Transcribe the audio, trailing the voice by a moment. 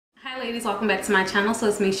ladies, welcome back to my channel. So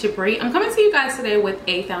it's me, Shabree. I'm coming to you guys today with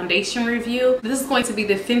a foundation review. This is going to be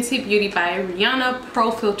the Fenty Beauty by Rihanna Pro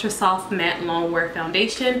Filter Soft Matte Longwear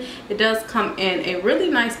Foundation. It does come in a really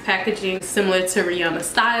nice packaging similar to Rihanna's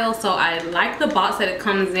style, so I like the box that it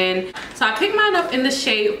comes in. So I picked mine up in the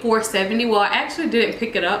shade 470. Well, I actually didn't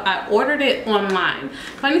pick it up. I ordered it online.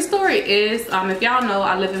 Funny story is, if y'all know,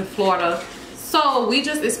 I live in Florida. So we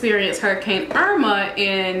just experienced Hurricane Irma,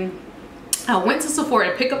 and I went to Sephora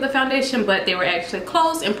to pick up the foundation, but they were actually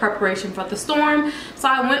closed in preparation for the storm. So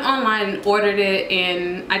I went online and ordered it,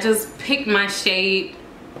 and I just picked my shade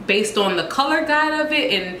based on the color guide of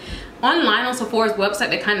it. And online on Sephora's website,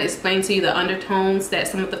 they kind of explain to you the undertones that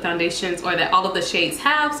some of the foundations or that all of the shades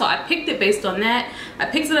have. So I picked it based on that. I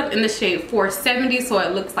picked it up in the shade 470, so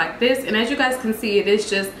it looks like this. And as you guys can see, it is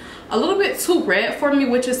just a little bit too red for me,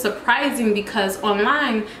 which is surprising because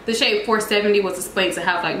online the shade 470 was explained to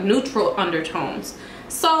have like neutral undertones.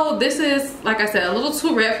 So this is, like I said, a little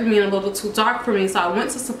too red for me and a little too dark for me. So I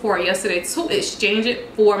went to Sephora yesterday to exchange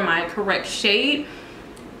it for my correct shade.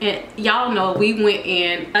 And y'all know we went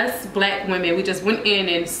in, us black women, we just went in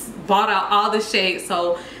and bought out all the shades.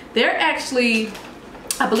 So they're actually,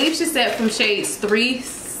 I believe she said from shades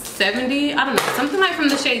 370, I don't know, something like from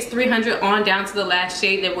the shades 300 on down to the last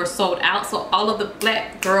shade that were sold out. So all of the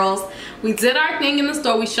black girls, we did our thing in the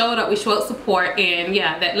store, we showed up, we showed support, and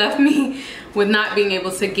yeah, that left me with not being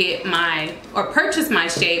able to get my or purchase my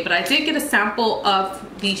shade. But I did get a sample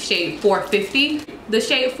of the shade 450. The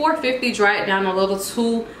shade 450 dried down a little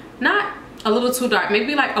too, not a little too dark,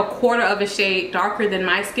 maybe like a quarter of a shade darker than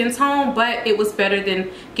my skin tone, but it was better than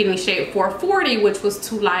getting shade 440, which was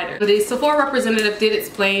too lighter. The Sephora representative did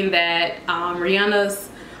explain that Rihanna's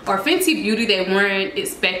or Fenty Beauty, they weren't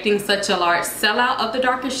expecting such a large sellout of the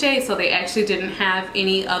darker shades, so they actually didn't have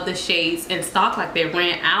any of the shades in stock, like they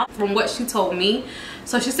ran out from what she told me.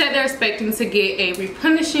 So she said they're expecting to get a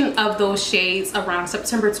replenishing of those shades around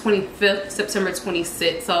September 25th, September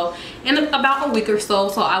 26th, so in about a week or so.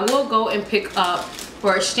 So I will go and pick up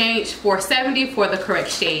or exchange 470 for the correct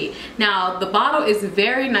shade. Now the bottle is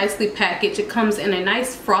very nicely packaged. It comes in a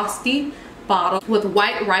nice frosty bottle with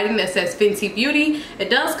white writing that says Fenty Beauty. It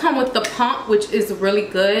does come with the pump, which is really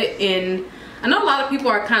good, and I know a lot of people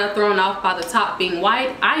are kind of thrown off by the top being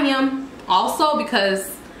white. I am also,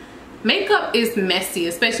 because makeup is messy,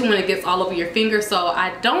 especially when it gets all over your finger, so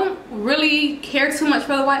I don't really care too much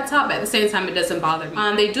for the white top, but at the same time it doesn't bother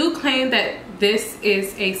me. They do claim that this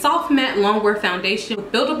is a soft matte longwear foundation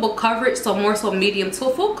with buildable coverage, so more so medium to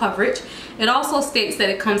full coverage. It also states that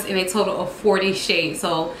it comes in a total of 40 shades,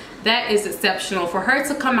 so that is exceptional. For her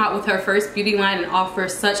to come out with her first beauty line and offer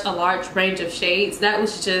such a large range of shades, that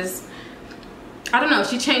was just, I don't know,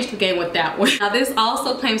 she changed the game with that one. Now this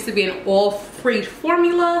also claims to be an oil-free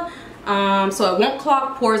formula, so it won't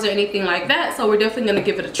clog pores or anything like that, so we're definitely going to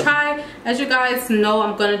give it a try. As you guys know,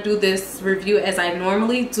 I'm going to do this review as I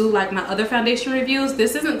normally do like my other foundation reviews.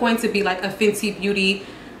 This isn't going to be like a Fenty Beauty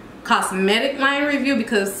cosmetic line review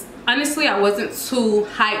because honestly I wasn't too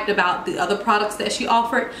hyped about the other products that she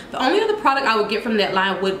offered. The only other product I would get from that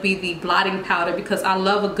line would be the blotting powder, because I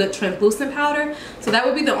love a good translucent powder. So that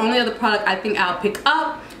would be the only other product I think I'll pick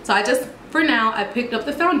up. So I just, for now, I picked up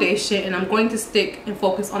the foundation, and I'm going to stick and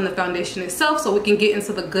focus on the foundation itself so we can get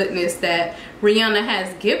into the goodness that Rihanna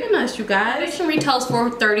has given us, you guys. Foundation retails for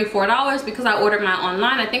 $34 because I ordered mine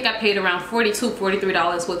online. I think I paid around $42,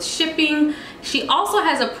 $43 with shipping. She also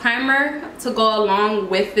has a primer to go along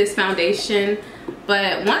with this foundation,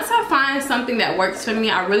 but once I find something that works for me,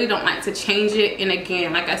 I really don't like to change it. And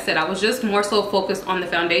again, like I said, I was just more so focused on the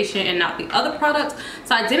foundation and not the other products,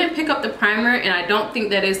 so I didn't pick up the primer, and I don't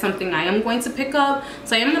think that is something I am going to pick up.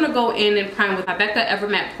 So I am going to go in and prime with my Becca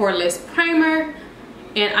Evermatte Poreless primer,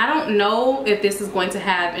 and I don't know if this is going to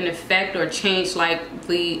have an effect or change like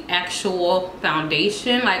the actual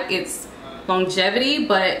foundation, like its longevity,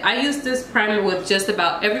 but I use this primer with just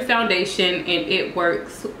about every foundation and it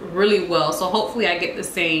works really well, so hopefully I get the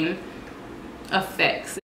same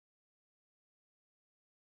effects.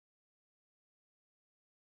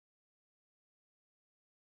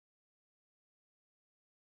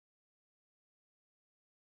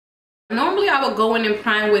 Normally I would go in and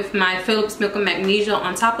prime with my Philips Milk and Magnesia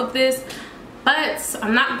on top of this, but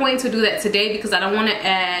I'm not going to do that today because I don't want to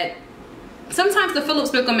add, sometimes the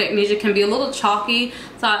Philips Milk and Magnesia can be a little chalky,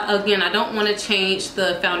 so again, I don't want to change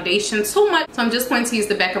the foundation too much, so I'm just going to use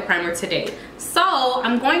the Becca primer today. So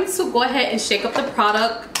I'm going to go ahead and shake up the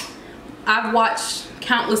product. I've watched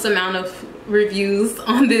countless amount of reviews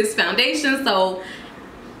on this foundation, so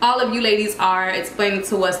all of you ladies are explaining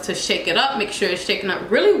to us to shake it up, make sure it's shaken up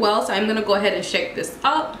really well, so I'm going to go ahead and shake this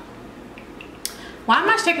up. Why am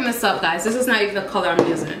I shaking this up, guys? This is not even the color I'm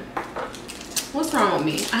using. What's wrong with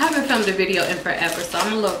me? I haven't filmed a video in forever, so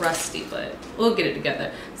I'm a little rusty, but we'll get it together.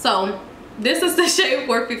 So this is the shade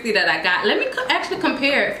 450 that I got. Let me actually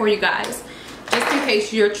compare it for you guys, just in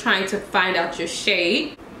case you're trying to find out your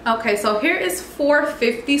shade. Okay, so here is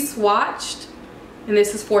 450 swatched, and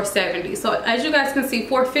this is 470. So as you guys can see,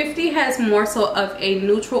 450 has more so of a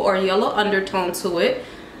neutral or yellow undertone to it.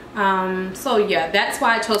 So yeah, that's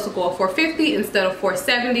why I chose to go with 450 instead of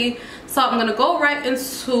 470. So I'm gonna go right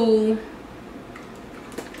into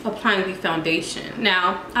applying the foundation.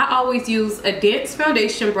 Now, I always use a dense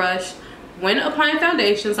foundation brush when applying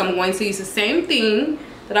foundations. I'm going to use the same thing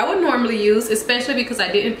that I would normally use, especially because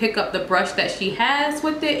I didn't pick up the brush that she has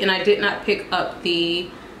with it, and I did not pick up the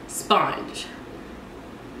sponge.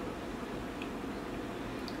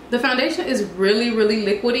 The foundation is really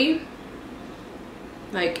liquidy.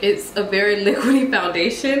 Like, it's a very liquidy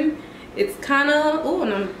foundation. It's kind of, oh,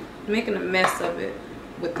 and I'm making a mess of it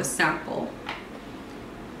with the sample.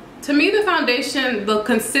 To me, the foundation, the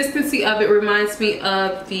consistency of it reminds me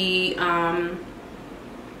of the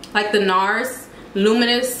like the NARS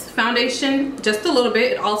Luminous foundation, just a little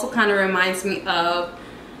bit. It also kind of reminds me of,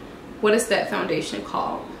 what is that foundation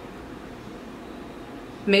called?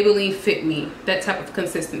 Maybelline Fit Me, that type of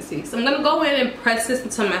consistency. So I'm gonna go in and press this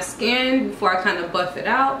into my skin before I kind of buff it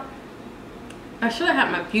out. I should have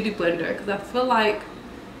had my beauty blender, because I feel like,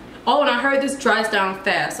 oh, and I heard this dries down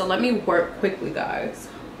fast, so let me work quickly, guys.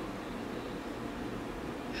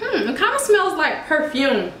 It kind of smells like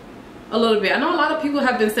perfume a little bit. I know a lot of people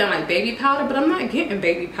have been saying like baby powder, but I'm not getting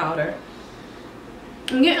baby powder.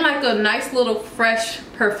 I'm getting like a nice little fresh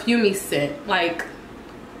perfumey scent, like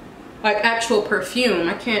actual perfume.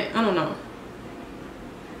 I don't know.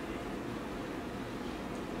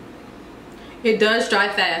 It does dry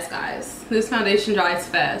fast, guys. This foundation dries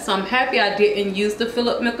fast, so I'm happy I didn't use the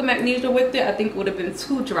Philip Milk Magnesia with it. I think it would have been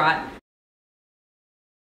too dry.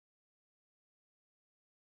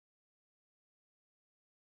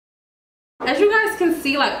 As you guys can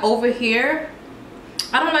see, like over here,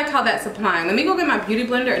 I don't like how that's applying. Let me go get my beauty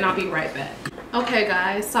blender and I'll be right back. Okay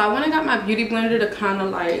guys, so I went and got my beauty blender to kind of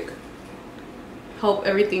like help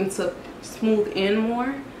everything to smooth in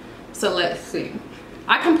more. So let's see.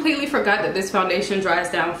 I completely forgot that this foundation dries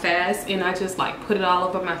down fast, and I just like put it all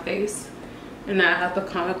over my face, and now I have to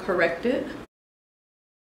kind of correct it.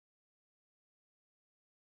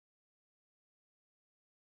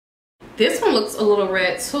 This one looks a little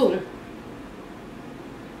red too.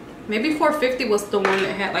 Maybe 450 was the one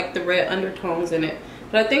that had like the red undertones in it,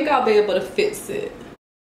 but I think I'll be able to fix it.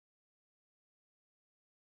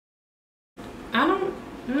 I'm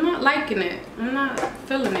not liking it. I'm not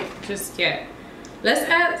feeling it just yet. Let's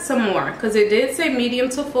add some more, because it did say medium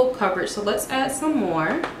to full coverage, so let's add some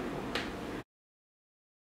more.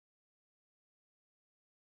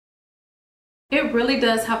 It really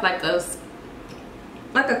does have like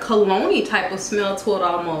a cologne-y type of smell to it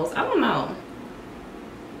almost. I don't know.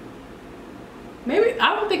 Maybe,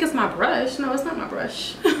 I don't think it's my brush. No, it's not my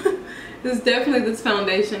brush. It's definitely this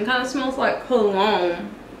foundation. It kind of smells like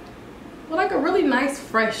cologne. But like a really nice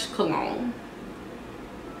fresh cologne.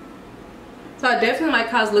 So I definitely like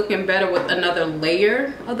how it's looking better with another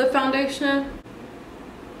layer of the foundation.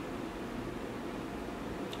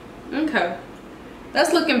 Okay.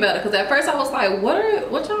 That's looking better, because at first I was like,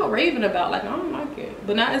 what y'all raving about? Like, I don't like it.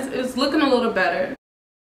 But now it's looking a little better.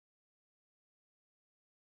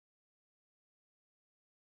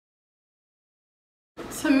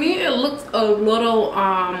 To me, it looks a little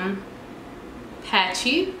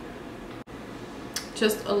patchy,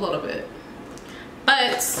 just a little bit.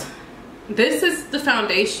 But this is the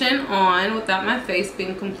foundation on without my face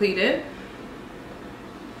being completed.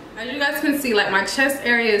 As you guys can see, like my chest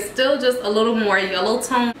area is still just a little more yellow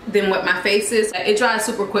tone than what my face is. It dries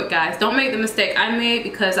super quick, guys. Don't make the mistake I made,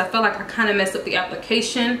 because I felt like I kind of messed up the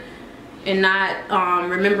application and not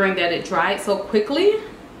remembering that it dried so quickly,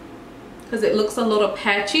 because it looks a little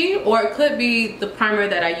patchy, or it could be the primer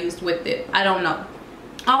that I used with it. I don't know.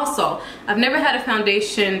 Also, I've never had a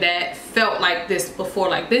foundation that felt like this before.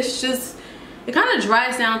 Like this just, it kind of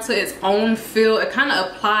dries down to its own feel. It kind of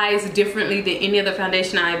applies differently than any other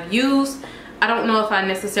foundation I've used. I don't know if I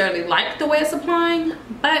necessarily like the way it's applying,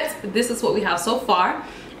 but this is what we have so far.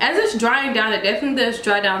 As it's drying down, it definitely does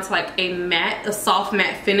dry down to like a soft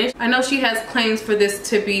matte finish. I know she has claims for this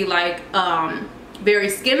to be like very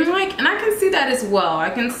skin-like, and I can see that as well.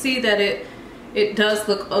 I can see that it does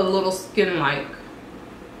look a little skin-like.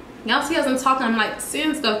 Y'all see as I'm talking, I'm like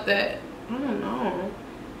seeing stuff that, I don't know.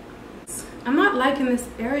 I'm not liking this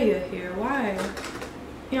area here. Why?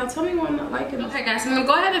 Yeah, tell me why I'm not liking it. Okay guys, I'm gonna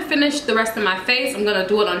go ahead and finish the rest of my face. I'm gonna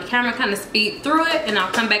do it on camera, kind of speed through it, and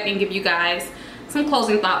I'll come back and give you guys some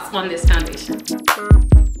closing thoughts on this foundation.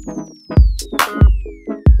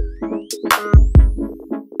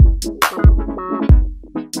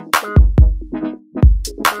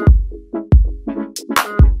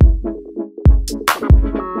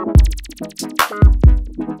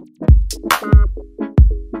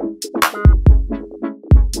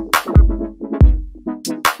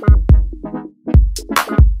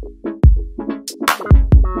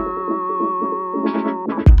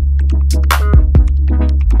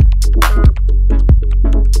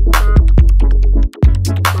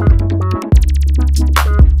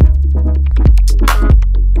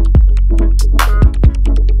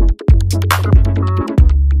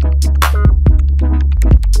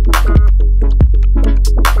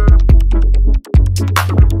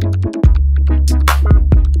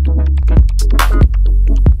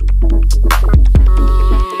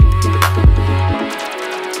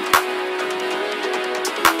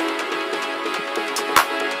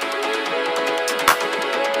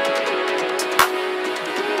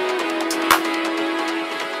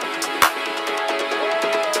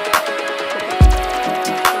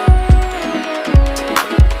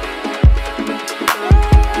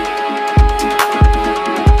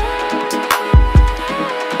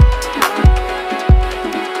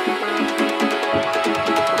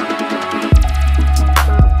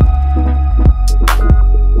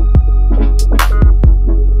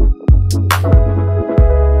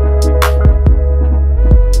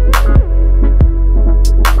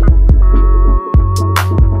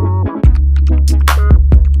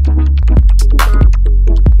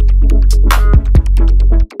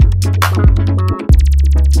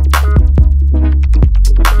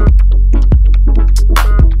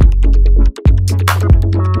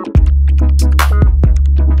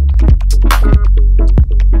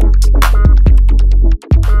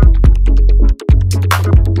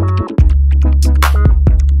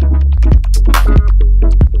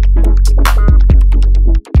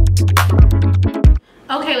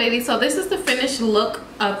 So this is the finished look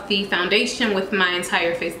of the foundation with my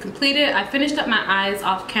entire face completed. I finished up my eyes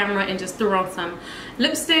off camera and just threw on some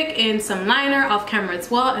lipstick and some liner off camera as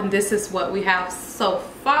well, and this is what we have so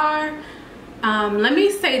far. Let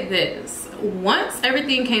me say this, once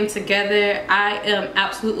everything came together, I am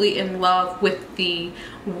absolutely in love with the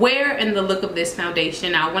wear and the look of this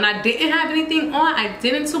foundation. Now when I didn't have anything on, I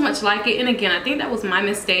didn't too much like it, and again, I think that was my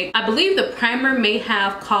mistake. I believe the primer may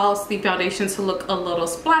have caused the foundation to look a little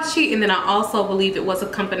splotchy, and then I also believe it was a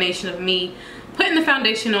combination of me putting the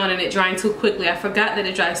foundation on and it drying too quickly. I forgot that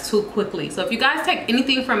it dries too quickly. So if you guys take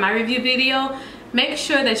anything from my review video, make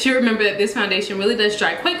sure that you remember that this foundation really does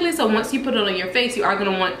dry quickly. So once you put it on your face, you are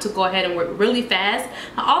going to want to go ahead and work really fast.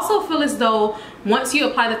 I also feel as though once you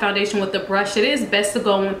apply the foundation with the brush, it is best to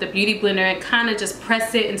go in with the beauty blender and kind of just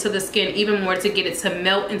press it into the skin even more to get it to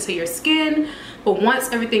melt into your skin. But once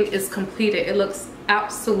everything is completed, it looks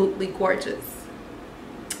absolutely gorgeous.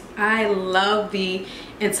 I love the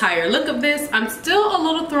entire look of this. I'm still a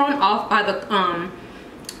little thrown off by the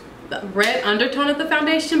red undertone of the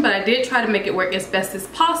foundation, but I did try to make it work as best as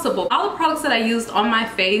possible. All the products that I used on my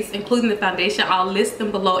face, including the foundation, I'll list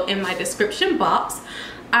them below in my description box.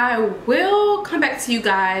 I will come back to you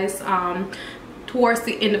guys towards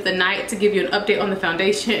the end of the night to give you an update on the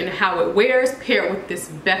foundation and how it wears paired with this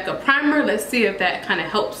Becca primer. Let's see if that kind of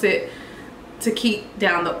helps it to keep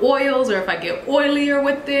down the oils, or if I get oilier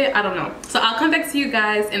with it, I don't know. So I'll come back to you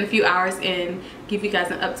guys in a few hours and give you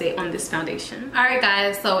guys an update on this foundation. All right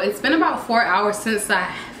guys, so it's been about 4 hours since I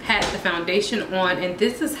had the foundation on, and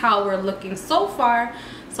this is how we're looking so far.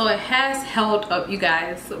 So it has held up, you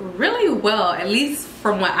guys, really well, at least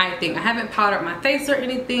from what I think. I haven't powdered my face or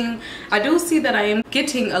anything. I do see that I am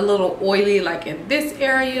getting a little oily like in this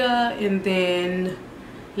area, and then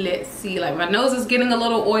let's see, like my nose is getting a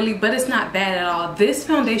little oily, but it's not bad at all. This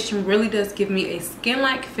foundation really does give me a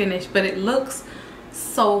skin-like finish, but it looks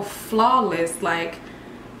so flawless. Like,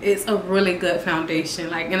 it's a really good foundation.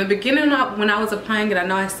 Like in the beginning when I was applying it, I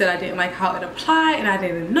know I said I didn't like how it applied and I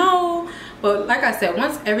didn't know, but like I said,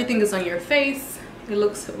 once everything is on your face, it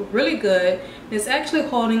looks really good. It's actually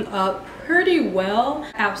holding up pretty well.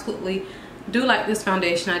 I absolutely do like this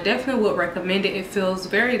foundation. I definitely would recommend it. It feels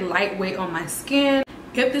very lightweight on my skin.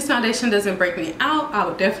 If this foundation doesn't break me out, I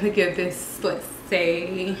would definitely give this, let's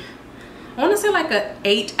say, I want to say like a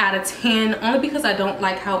 8 out of 10, only because I don't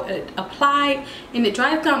like how it applied and it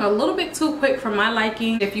dries down a little bit too quick for my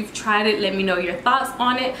liking. If you've tried it, let me know your thoughts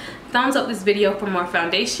on it. Thumbs up this video for more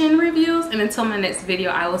foundation reviews, and until my next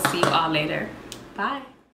video, I will see you all later. Bye.